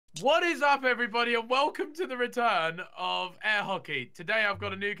What is up, everybody, and welcome to the return of air hockey. Today, I've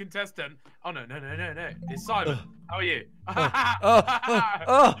got a new contestant. Oh no! It's Simon. How are you?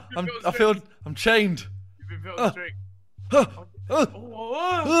 I'm chained. You've been put on the string.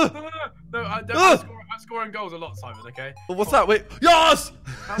 No, I'm scoring goals a lot, Simon. Okay. Well, what's that? Wait, yes.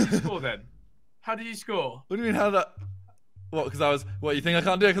 How did you score then? How did you score? What do you mean? How did that? What? Because I was. What? You think I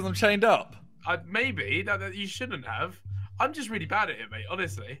can't do it because I'm chained up? Maybe that you shouldn't have. I'm just really bad at it, mate.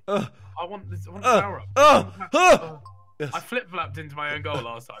 Honestly, I want this. I want the power up. Yes. I flip-flapped into my own goal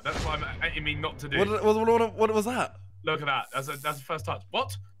last time. That's why I'm aiming not to do. What was that? Look at that. That's the first touch.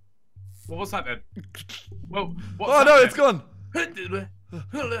 What? Well, what's that then? Well, what's Oh no, it's gone.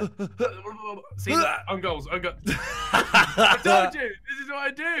 See that? On goals. I told you. This is what I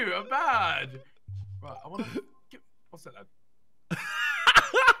do. I'm bad. Right. I want to. What's that then?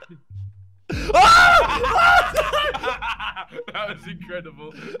 That was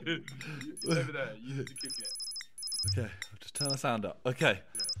incredible. Over there, you need to kick it. Okay, I'll just turn the sound up. Okay.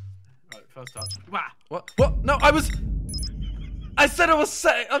 Yeah. Right, first touch. Wah. What? No, I said I was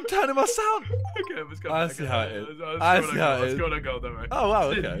setting. I'm turning my sound. Okay, let's go. I see how it is. I see how it is. Let's go, don't worry. Oh wow,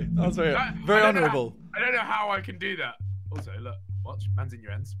 okay. That was very honourable. I don't know how I can do that. Also, look, watch. Man's in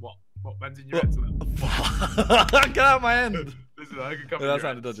your ends. What? Man's in your ends? Get out of my end. Listen, I can come. That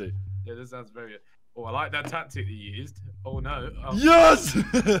sounded dodgy. Yeah, this sounds very. Oh, I like that tactic that you used. Oh no. Oh. Yes!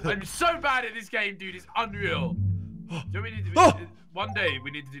 I'm so bad at this game, dude. It's unreal. Do we need to one day we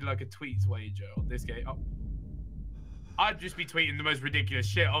need to do like a tweets wager on this game. Oh. I'd just be tweeting the most ridiculous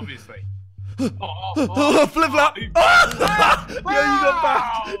shit, obviously. Flip flap! Yeah, you got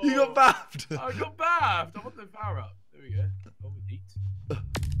baffed. You got baffed. I got baffed. I want the power up. There we go. Oh,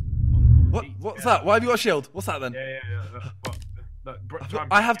 eat. What's that? Why have you got a shield? What's that then? Yeah. Look,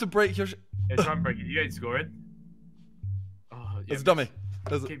 I have to break your. Yeah, try and break it. You ain't scoring. Oh, yeah. It's a dummy.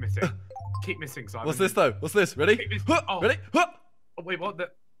 Keep missing. Keep missing, Simon. What's this though? What's this? Ready? Ready? Oh, wait, what?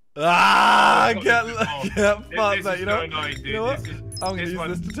 Get fucked, mate. You know what? I'm gonna use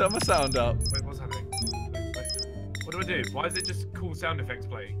this to turn my sound up. Wait, what's happening? Wait. What do I do? Why is it just cool sound effects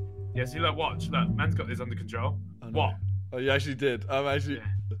playing? Yeah, see, look, watch. Look, man's got this under control. Oh, no. What? Oh, you actually did. I'm actually. Yeah.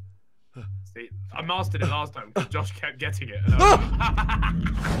 See, I mastered it last time because Josh kept getting it.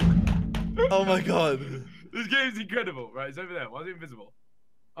 Oh my god. This game's incredible. Right, it's over there. Why is it invisible?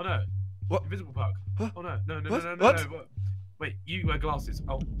 Oh no. What? Invisible puck. What? Oh no. No. What? Wait, you wear glasses.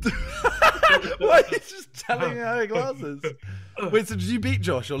 Oh. Why are you just telling me I wear glasses? Wait, so did you beat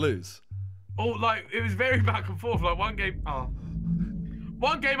Josh or lose? Oh, like, it was very back and forth. Like, one game I'll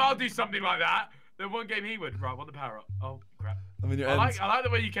do something like that. Then one game he would. Right, want the power up. Oh, crap. I mean, I like the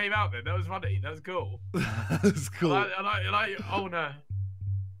way you came out then. That was funny. That was cool. That's cool. I like oh no.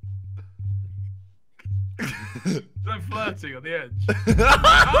 I'm flirting on the edge.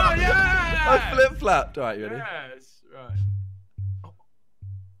 Oh yeah! I flip flapped. Alright, you ready? Yes, right.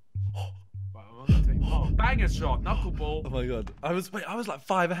 Right, I'm gonna take banger shot, knuckleball. Oh my god. I was like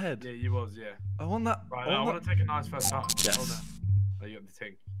 5 ahead. Yeah, you was, yeah. I won that. Right, I want to take a nice first touch. Yes. Oh no. Oh, you got the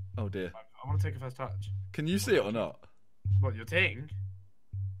ting. Oh dear. Right, I want to take a first touch. Can you see it or not? What, your ting?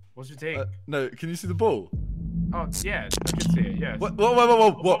 What's your ting? No, can you see the ball? Oh yeah, I can see it, yes. What?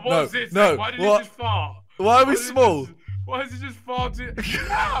 What? What's this? No. Why did it just fart? Why are we small? Why is it just farting?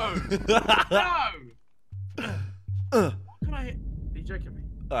 No! What can I hit? Are you joking me?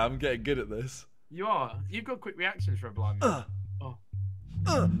 I'm getting good at this. You are. You've got quick reactions for a blind man.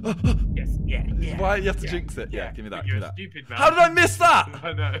 Yes, yeah. Why you have to jinx it? Yeah, give me that. You're a stupid man. How did I miss that?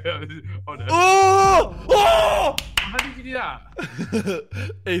 I know. Oh no. Oh! How did you do that?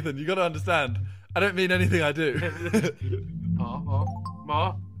 Ethan, you got to understand. I don't mean anything I do. Ma.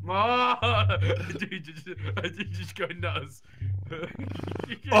 Dude, just going nuts.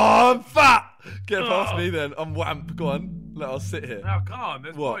 Oh, I'm fat. Get past me then. I'm wamp. Go on. Let us sit here. No, I can't.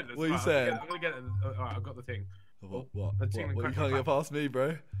 That's what? pointless. What are you saying? I'm gonna get it. Alright, I've got the thing. What? You can't get past me,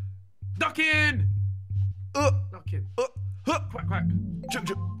 bro. Duck in! Duck in. Quack, quack. Jump.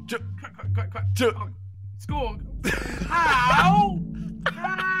 Quack. Oh, score! How?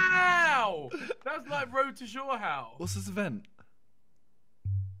 How? That's like Road to Shore How. What's this event?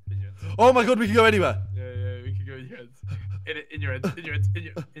 Oh my god, we can go anywhere. Yeah, we can go in your heads. In your ends. Yes.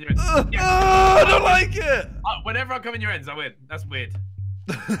 I don't like it. Whenever I come in your ends, I win. That's weird.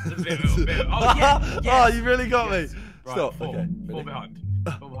 Bit. Oh, yeah. Yes. Oh, you really got me. Right, Stop. Four behind.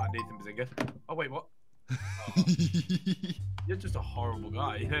 Four behind Ethan Bazinga. Oh, wait, what? Oh. You're just a horrible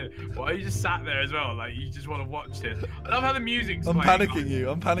guy. Why are you just sat there as well? Like, you just want to watch this. I love how the music's playing.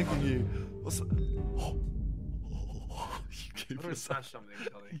 I'm panicking you. What's that? You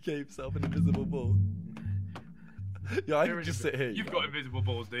gave yourself an invisible ball. Yeah, I can just sit here. You've got invisible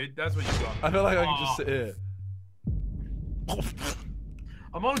balls, dude. That's what you've got. I feel like I can just sit here.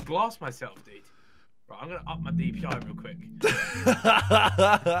 I'm on glass myself, dude. Right, I'm gonna up my DPI real quick.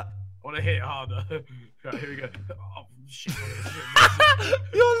 I want to hit it harder. Right, here we go. Oh, shit.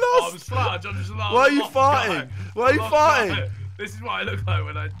 You're lost. Oh, I'm sludge. I'm just like. Why are you farting? Why are you farting? This is what I look like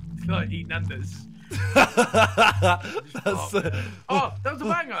when I eat Nando's. Oh, that was a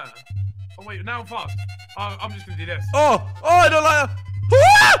banger. Oh wait, now I'm fast. Oh, I'm just gonna do this. Oh, I don't like that.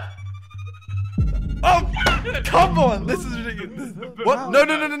 Oh, come on! This is ridiculous. What? No,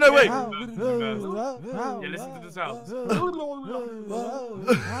 wait. Yeah, listen to the sounds.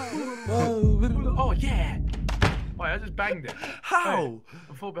 Oh yeah. Wait, I just banged it. How? Wait,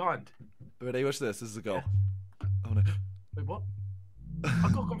 I'm fall behind. Ready? Watch this. This is a goal. Oh no. Wait, what? I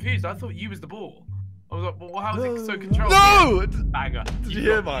got confused. I thought you was the ball. I was like, well, how is it so controlled? No! Banger. Did you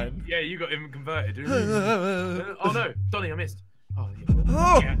hear mine? Yeah, you got him converted. Oh no, Donny, I missed. Oh,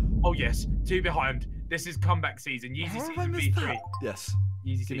 yeah. Oh yes, 2 behind. This is comeback season. Yeezy season V3. Yes.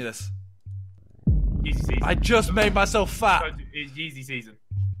 Yeezy Give season. me this. Yeezy season. I just made myself fat. It's Yeezy season.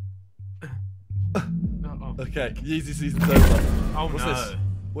 Okay, Yeezy season's over. Oh What's no. this?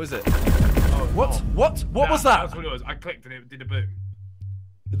 What is it? Oh, what? What? What was that? That's what it was. I clicked and it did a boom.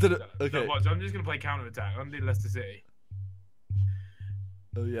 Did it? Okay. So watch, I'm just gonna play counter attack. I'm gonna do Leicester City.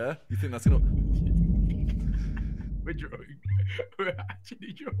 Oh yeah? You think that's gonna? We're drawing. We're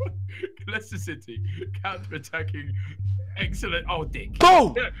actually drawing. Leicester City counter attacking. Excellent. Oh, dick.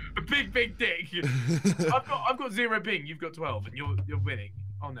 Boom! Yeah, a big dick. I've got 0 ping. You've got 12, and you're winning.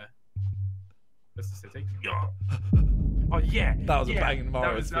 Oh no. Leicester City. Oh yeah. That was a banging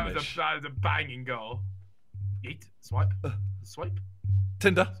Mario that was a banging goal. Yeet. Swipe. Swipe.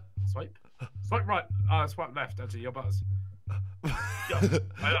 Tinder. Swipe. Swipe right. Swipe left. Actually, your butters. Man can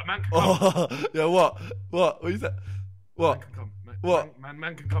come. Oh, yeah. What? What is that? What? Man can come. What?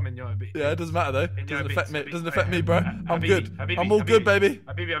 Man can come in your bit. Yeah, it doesn't matter though. It doesn't affect me. It doesn't affect me, bro. I'm Habibi, good. Habibi, I'm all good, baby.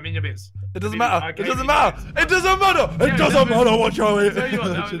 Habibi, I'm in your bits. It doesn't Habibi, matter. okay, It doesn't matter. It doesn't matter. It doesn't matter what you're I'll tell you what,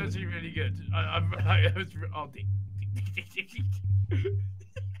 that was actually really good. I was, oh, dick.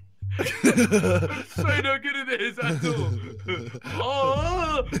 I'm so not good at this at all.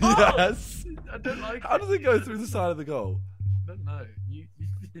 Oh, yes. I don't like How does it go through the side of the goal? I don't know. You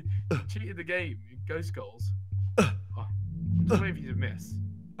cheated the game. Ghost goals. Oh, I'm just waiting for you to miss.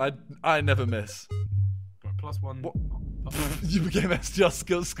 I never miss. Right, +1. What? You became SGR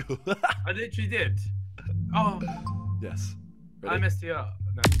skill school. I literally did. Oh. Yes. I Ready? messed you up.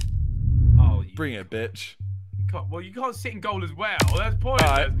 No. Oh, you Bring it, bitch. can't. Well, you can't sit in goal as well. That's pointless.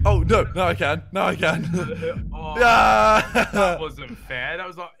 Alright. Oh no, now I can. Now I can. Oh, Yeah. that wasn't fair. That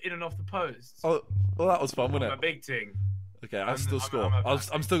was like in and off the post. Oh, well, that was fun, I'm wasn't a it? big thing. Okay, I'll still score.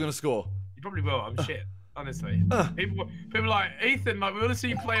 I'm still gonna score. You probably will. I'm shit. Honestly. People are like, Ethan, like, we want to see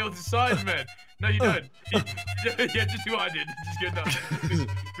you play all the Sidemen. No, you don't. Yeah, just do what I did. Just get that.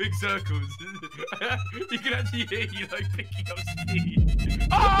 Big circles. You can actually hear you, like, picking up speed.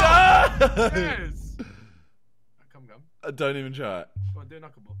 Oh! Yes! Come. Don't even try it. Go on, do a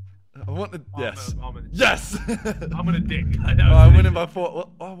knuckleball. I want the yes. I'm Yes. I'm gonna dick. I'm winning by 4. What?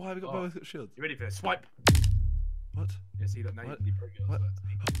 Oh, why have we got both shields? You ready for this? Swipe. What? Yeah, see, look, now What? you broke yours.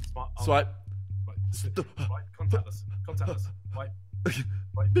 What? Swipe. Swipe. Swipe. Contactless. Swipe.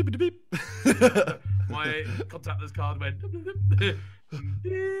 Beep beep beep. My contactless card went.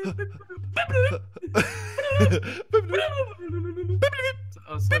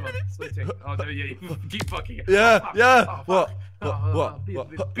 Oh, slow tick. Oh, no, yeah, keep fucking it. Yeah, Oh, yeah. Oh, What? What? Beep.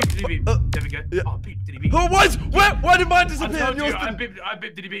 Beep diddy beep. There we go. Yeah. Oh, beep diddy beep. Oh, what? Why did mine I disappear? told you, Yours I didn't.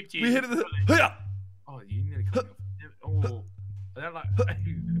 beep diddy beep to you. We hit it. Oh, you nearly cut me off. Oh, I don't like.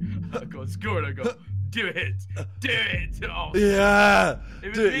 Oh, God, score it, go. Do it. Do it. Oh, Yeah.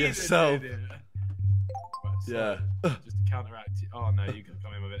 was Do it me that yourself. did it. Right, so, Yeah. Just to counteract. Oh no, you could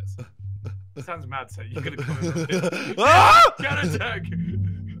come in with it. It sounds mad, so you could have come in with it. Ah! Counter attack.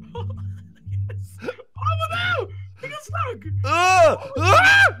 Yes. Oh no! He got stuck.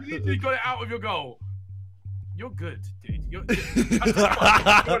 You got it out of your goal. You're good, dude. You're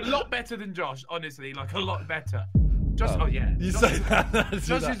a lot better than Josh, honestly. Like a lot better. Josh, oh yeah. You say that.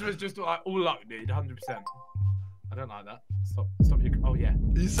 Josh's was just like all luck, dude. 100%. I don't like that. Stop your. Oh yeah.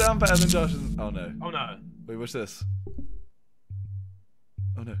 You sound better than Josh. Oh no. Oh no. Wait, what's this?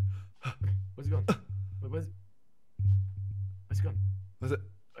 Oh no. Where's it gone? Wait, where's it gone? Where's it?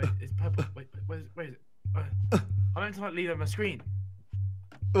 Wait, it's purple. Wait, where is it? I meant to like lean over my screen.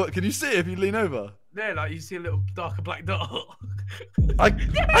 What? Can you see it if you lean over? There, like you see a little darker black dot. I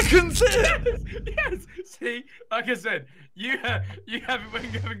couldn't see it. Yes. See, like I said, you haven't. When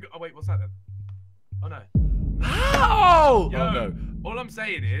you haven't. Oh wait, what's that then? Oh no. How? Yo, Oh no. all I'm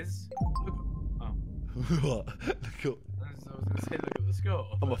saying is, look. Oh, What? Look at, I was gonna say, look at the score.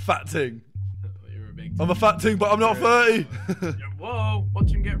 I'm a fat ting. You're a big. I'm a fat ting, but I'm not 30. Whoa!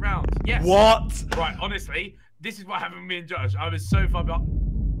 Watch him get round. Yes. What? Right. Honestly, this is what happened with me and Josh. I was so far behind.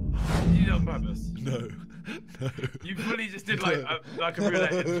 You did it on purpose. No. No. You fully just did like a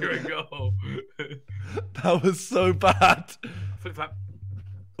roulette into a goal. That was so bad. Flip flap.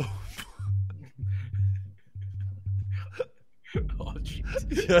 Oh,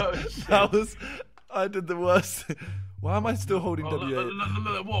 jeez. Yeah, Oh, shit. that was. I did the worst. Why am I still holding W8?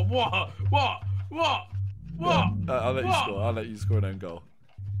 Look, what? I'll let you score. I'll let you score an own goal.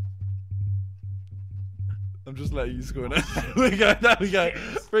 I'm just letting you score an own. There we go. There we go.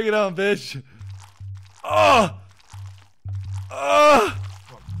 Yes. Bring it on, bitch. Oh! Oh!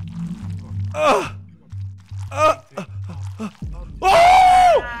 Oh! Oh!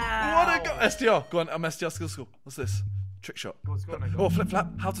 Oh! What a go! SDR. Go on, I'm SDR skill school. What's this? Trick shot. Go on, Oh, flip flap.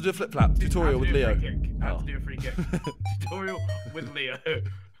 How to do a flip flap. Tutorial with Leo. How to do a free kick. Tutorial with Leo.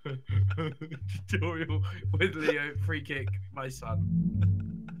 Tutorial with Leo. Free kick, my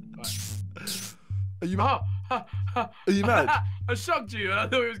son. Right. Are you mad? Are you mad? I shocked you and I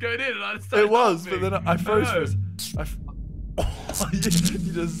thought it was going in and I started It was, laughing. but then I froze I for know. a Oh, you just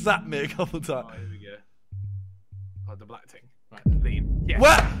zapped me a couple times. Oh, here we go. Oh, the black thing. Right, lean. Yes.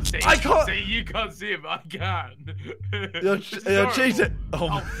 What? See, I can't. See, you can't see it, but I can. You're This is cheating.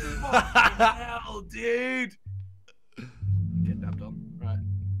 horrible. Oh, Fucking hell, dude. Get dabbed on. Right.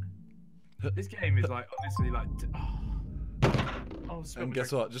 This game is like, honestly, like. And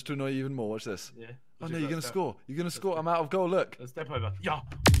guess what? Just to annoy you even more, watch this. Yeah. Oh no, you're gonna score. You're gonna score. I'm out of goal. Look. Let's step over. Yeah.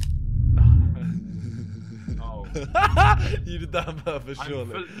 Oh. You did that on purpose,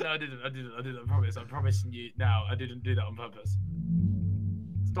 surely. No, I didn't. I promise. I'm promising you now. I didn't do that on purpose.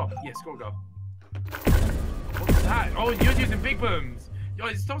 Stop. Yeah, score goal. What's that? Oh, you're using big booms.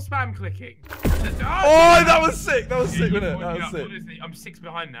 Yo, stop spam clicking. Oh, that was sick. That was sick, wasn't it? That was sick. Honestly, I'm 6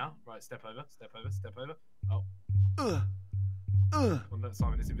 behind now. Right, step over. Oh. Well, no,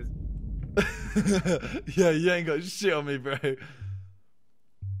 Simon is invisible. Yeah, you ain't got shit on me, bro.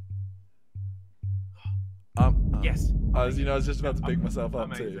 Yes. I was just about to pick myself up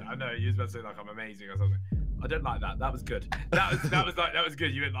amazing. too. I know you was about to say like I'm amazing or something. I don't like that. That was good. That was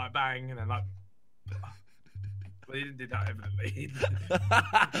good. You went like bang and then like. Well, you didn't do that evidently.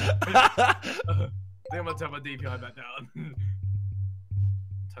 I think I'm gonna turn my DPI back down.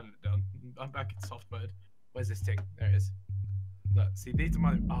 Turn it down. I'm back in soft mode. Where's this thing? There it is. Look, see, these are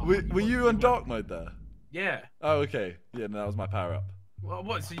my. Oh, were you on dark mode there? Yeah. Oh, okay. Yeah, no, that was my power up. Well,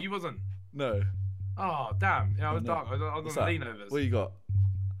 what? So you wasn't? No. Oh, damn. Yeah, I was No. dark. I was on the leanovers. What you got?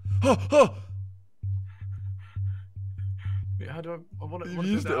 Oh, oh! Wait, how do I want to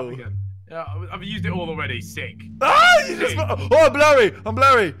used build it it all. up again? Yeah, I've used it all already. Sick. Ah! You just. Oh, I'm blurry. I'm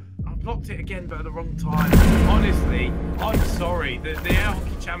blurry. I blocked it again, but at the wrong time. Honestly, I'm sorry. The Air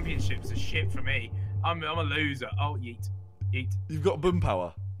Hockey Championships are shit for me. I'm a loser. Oh, yeet. Yeet. You've got boom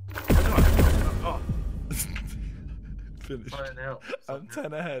power. Oh. Finish. Something help. I'm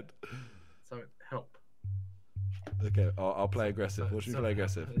 10 ahead. Something help. Okay, I'll play aggressive. Watch me play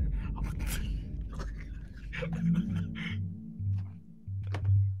aggressive. I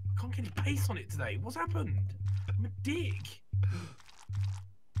can't get any pace on it today. What's happened? I'm a dick.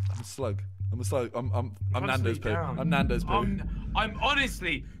 I'm a slug. I'm Nando's poo. down. I'm Nando's poo. I'm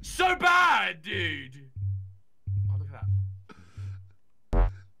honestly so bad, dude. Oh, look at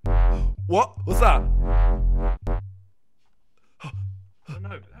that. What? What's that? I don't know,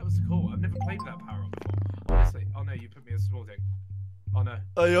 but that was cool. I've never played that power up before. Honestly. Oh no, you put me as a small thing. Oh no.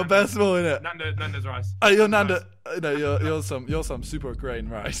 Oh, you're best small in it. Nando's rice. Oh, you're Nando. No, you're some super grain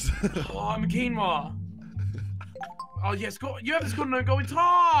rice. Oh, I'm a quinoa. Oh yes, you haven't scored no goal in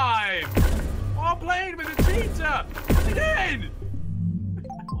time. Oh, I'm playing with a cheater. What's he doing?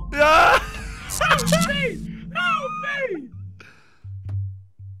 Yeah. Help me! Help me!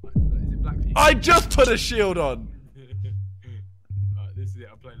 Is it black for you? I just put a shield on. Alright, this is it.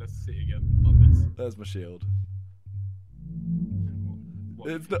 I'm playing Leicester City again on this. There's my shield. What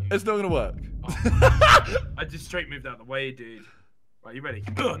It's not gonna work. Oh. I just straight moved out of the way, dude. Right, you ready?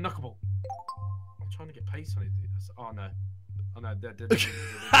 Knuckleball. I'm trying to get pace on it, dude. Oh no. Oh no, dead meme.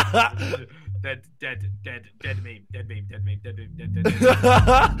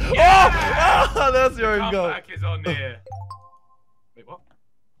 Yeah! Oh, that's your own goal. Comeback is on here. Wait, what?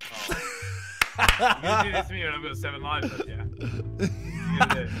 Oh. You're gonna do this to me when I've got 7 lives left, yeah? You're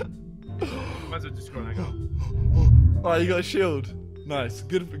gonna do it. Might as well just score that goal. Oh, you got a shield. Nice.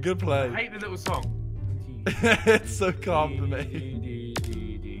 Good play. I hate the little song. It's so calm for me.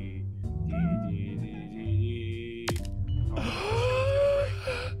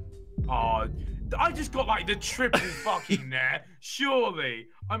 Oh, I just got like the triple fucking there. Surely.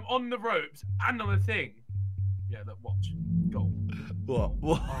 I'm on the ropes and on the thing. Yeah, look, watch. Go. What?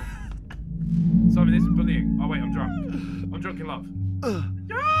 What? Oh. Simon, this is bullying. Oh, wait, I'm drunk. I'm drunk in love.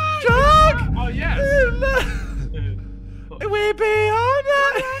 Drunk! Oh, yes. We be on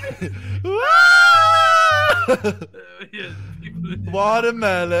it. Yes, people...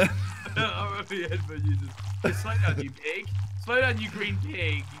 Watermelon. I'm over the headphone users. Slow down, you pig. Slow down, you green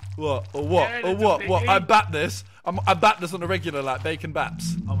pig. What? Or what? Yeah, or what? What? I bat this. I bat this on a regular, like bacon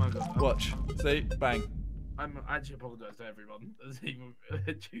baps. Oh my god. Watch. See? Bang. I actually apologise to everyone that's even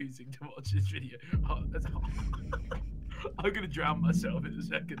choosing to watch this video. Oh, I'm gonna drown myself in a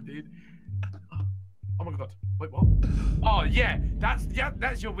second, dude. Oh my god. Wait, what? Oh yeah,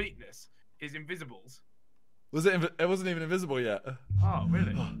 that's your weakness. Is invisibles. Was it? It wasn't even invisible yet. Oh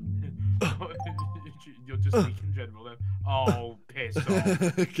really? You're just weak in general then. Oh, piss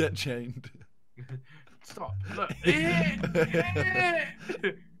off. Get chained. Stop. Look. Wait.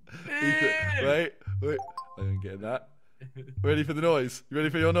 I didn't get that. Ready for the noise? You ready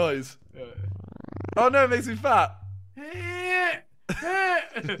for your noise? Oh no, it makes me fat.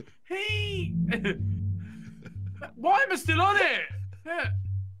 Why am I still on it?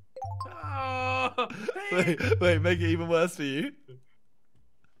 Oh, wait, make it even worse for you.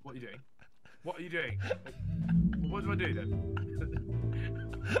 What are you doing? What are you doing? What do I do then?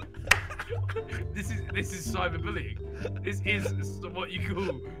 This is cyberbullying. This is what you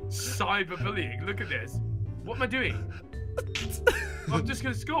call cyberbullying. Look at this. What am I doing? I'm just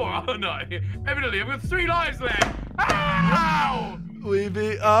gonna score. Oh no! Evidently, I've got 3 lives left. Ow! We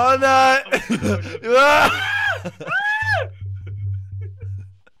be all night.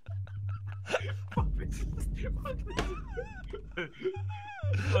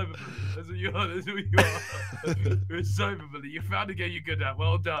 Cyberbully. That's what you are. That's what you are. You're a cyberbully. You found a game you're good at.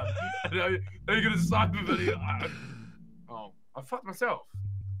 Well done. And now you're gonna cyberbully. Oh, I fucked myself.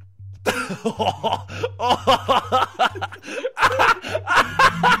 This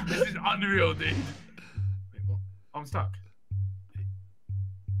is unreal, dude. Wait, what? I'm stuck.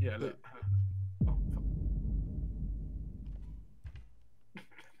 Yeah, look.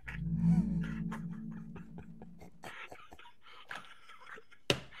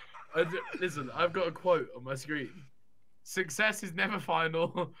 Oh, listen, I've got a quote on my screen. Success is never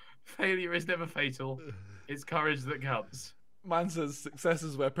final. Failure is never fatal. It's courage that counts. Mine says success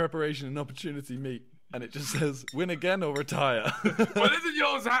is where preparation and opportunity meet, and it just says win again or retire. Well, isn't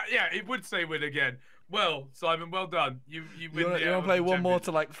yours? Yeah, it would say win again. Well, Simon, well done. You win. You want to play one more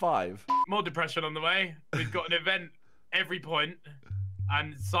to like 5? More depression on the way. We've got an event every point,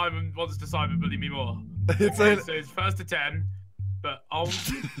 and Simon wants to cyberbully me more. It's okay, so it's 1st to 10, but I'll.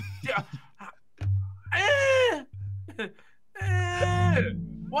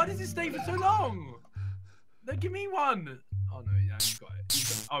 Why does it stay for so long? No, give me one. Oh no, yeah, you got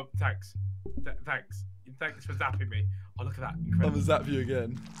it. Oh, thanks. Thanks. Thanks for zapping me. Oh, look at that. Incredible. I'm gonna zap you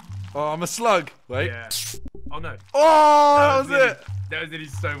again. Oh, I'm a slug. Wait. Yeah. Oh no. Oh, that was it. That was really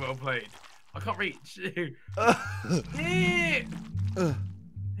so well played. I can't reach. Oh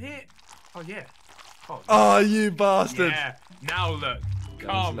yeah. Oh, you bastard. Yeah. Now look.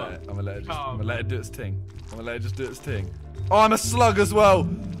 Calm. I'm gonna let it do its thing. I'm gonna let it just do its thing. Oh, I'm a slug as well.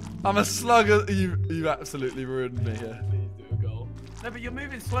 I'm a slugger. You absolutely ruined me here. Please do a goal. No, but you're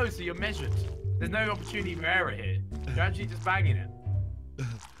moving slow, so you're measured. There's no opportunity for error here. You're actually just banging it.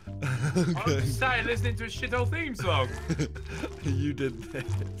 Okay. I'm just sat listening to a shithole theme song. You did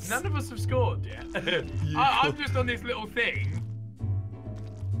this. None of us have scored yet. I'm just on this little thing.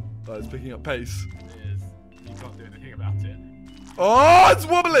 Oh, it's picking up pace. It is. You can't do anything about it. Oh, it's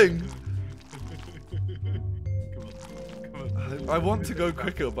wobbling. I on. want to go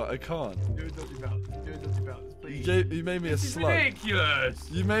quicker, but I can't. Do a dodgy bounce. Do a dodgy bounce, please. You made me a slug. This is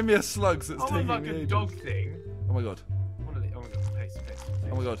ridiculous. You made me a slug, so it's taking like me a ages. dog thing. Oh my god. Oh my god, pace.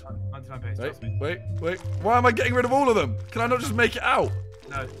 Oh my god. 99 pace. Wait. Why am I getting rid of all of them? Can I not just make it out?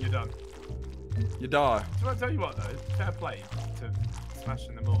 No, you're done. You die. So I tell you what though, fair play to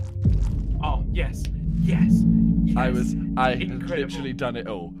smashing them all. Oh yes. I had literally done it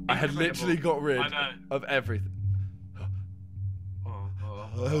all. I had literally got rid of everything.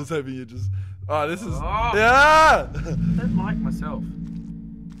 I was hoping you just. Oh, this is. Yeah! I don't like myself.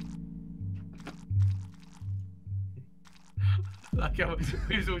 Like,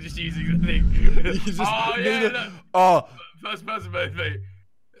 we was all just using the thing. Look. First person mode, mate.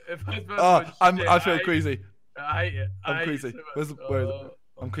 First person I feel queasy. I hate it. I'm queasy. Where is it?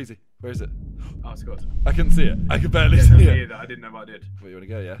 I'm queasy. Where is it? Oh, it's good. I couldn't see it. I could barely see it. I didn't know what I did. Wait, you want to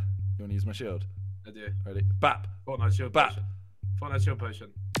go, yeah? You want to use my shield? I do. Ready? Bap. Fortnite shield. Bap. Find that shield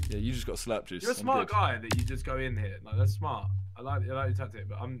potion. Yeah, you just got slap juice. You're a smart guy that you just go in here. Like that's smart. I like your tactic,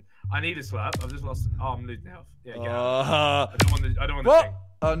 but I need a slap. I've just lost. Oh, I'm losing health. Yeah, get out. I don't want the thing.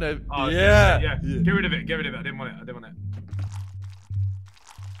 Oh no. Oh, yeah. Get rid of it. Get rid of it. I didn't want it.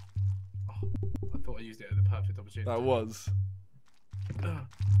 Oh, I thought I used it at the perfect opportunity. That was.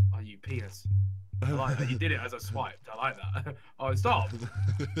 Oh, you penis. I like that. You did it as I swiped. I like that. Oh, stop.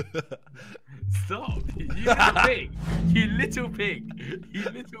 Stop. You little pig. You little pig. You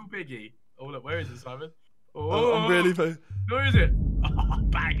little piggy. Oh, look. Where is it, Simon? Oh, I'm really. Where is it? Oh,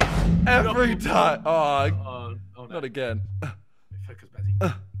 bang. Every time. Oh, no. not again. Focus,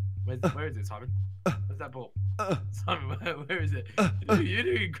 Bazzy. Where is it, Simon? Where's that ball? Simon, where is it? You're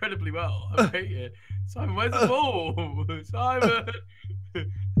doing incredibly well. I'm right here. Simon, where's the ball? Simon!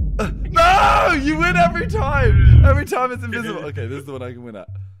 No! You win every time! Every time it's invisible. Okay, this is the one I can win at.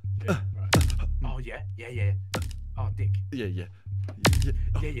 Okay, right. Oh, yeah. Oh, dick. Yeah. Yeah.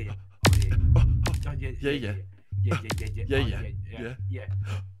 Oh, yeah.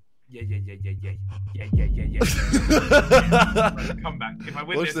 Come back. If I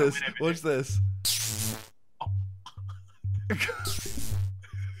win Watch this, this. I win everything. Watch this.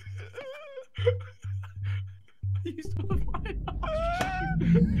 You still mine.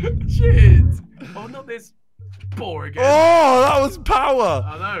 Shit. Oh, not this bore again. Oh, that was power.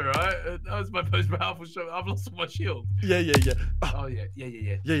 I know, right? That was my most powerful shot. I've lost all my shield. Yeah. Oh, yeah.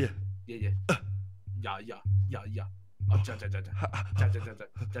 Yeah.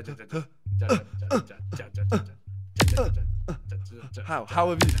 How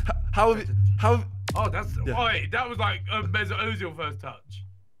have you? Oh, that's Yeah. wait. That was like Mesut Ozil first touch.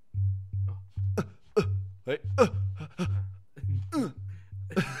 Wait.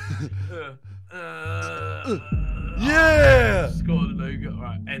 Yeah. Scored a no goal.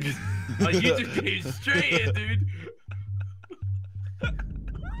 Right, and like, you just came straight in, dude.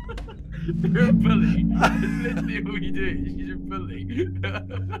 You're a bully. That's literally all you do. You're a bully.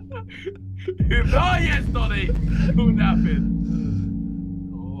 Oh yes, Donny. Wouldn't happen.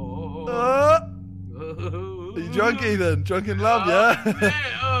 Are you drunk, Ethan? Drunk in love, yeah?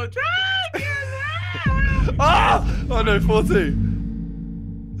 Oh, drunk in love. Oh no, 4-2.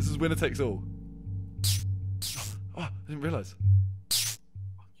 This is winner takes all. Oh, I didn't realise.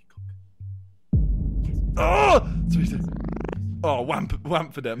 Oh, 3-2. Oh,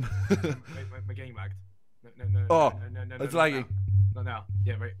 whamp for them. My game lagged. No. Oh, no, it's lagging. Not now.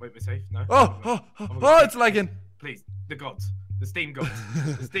 Yeah, wait, we're safe. No. Oh, it's lagging. Please, the gods, the Steam gods,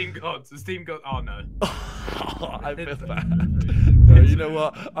 the Steam gods. Oh no. I feel bad. No, you know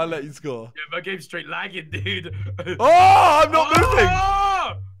what? I'll let you score. Yeah, my game's straight lagging, dude. Oh, I'm not moving.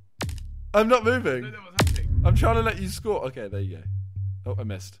 Oh! I'm not I moving. don't know what's happening. I'm trying to let you score. Okay, there you go. Oh, I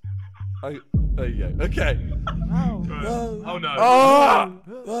missed. There you go. Okay. Oh no.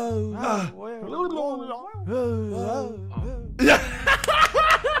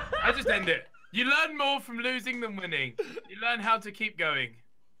 I just end it. You learn more from losing than winning. You learn how to keep going.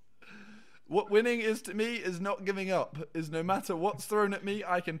 What winning is to me is not giving up. Is no matter what's thrown at me,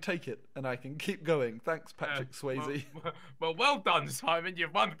 I can take it and I can keep going. Thanks, Patrick Swayze. Well done, Simon.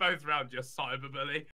 You've won both rounds, you cyberbully.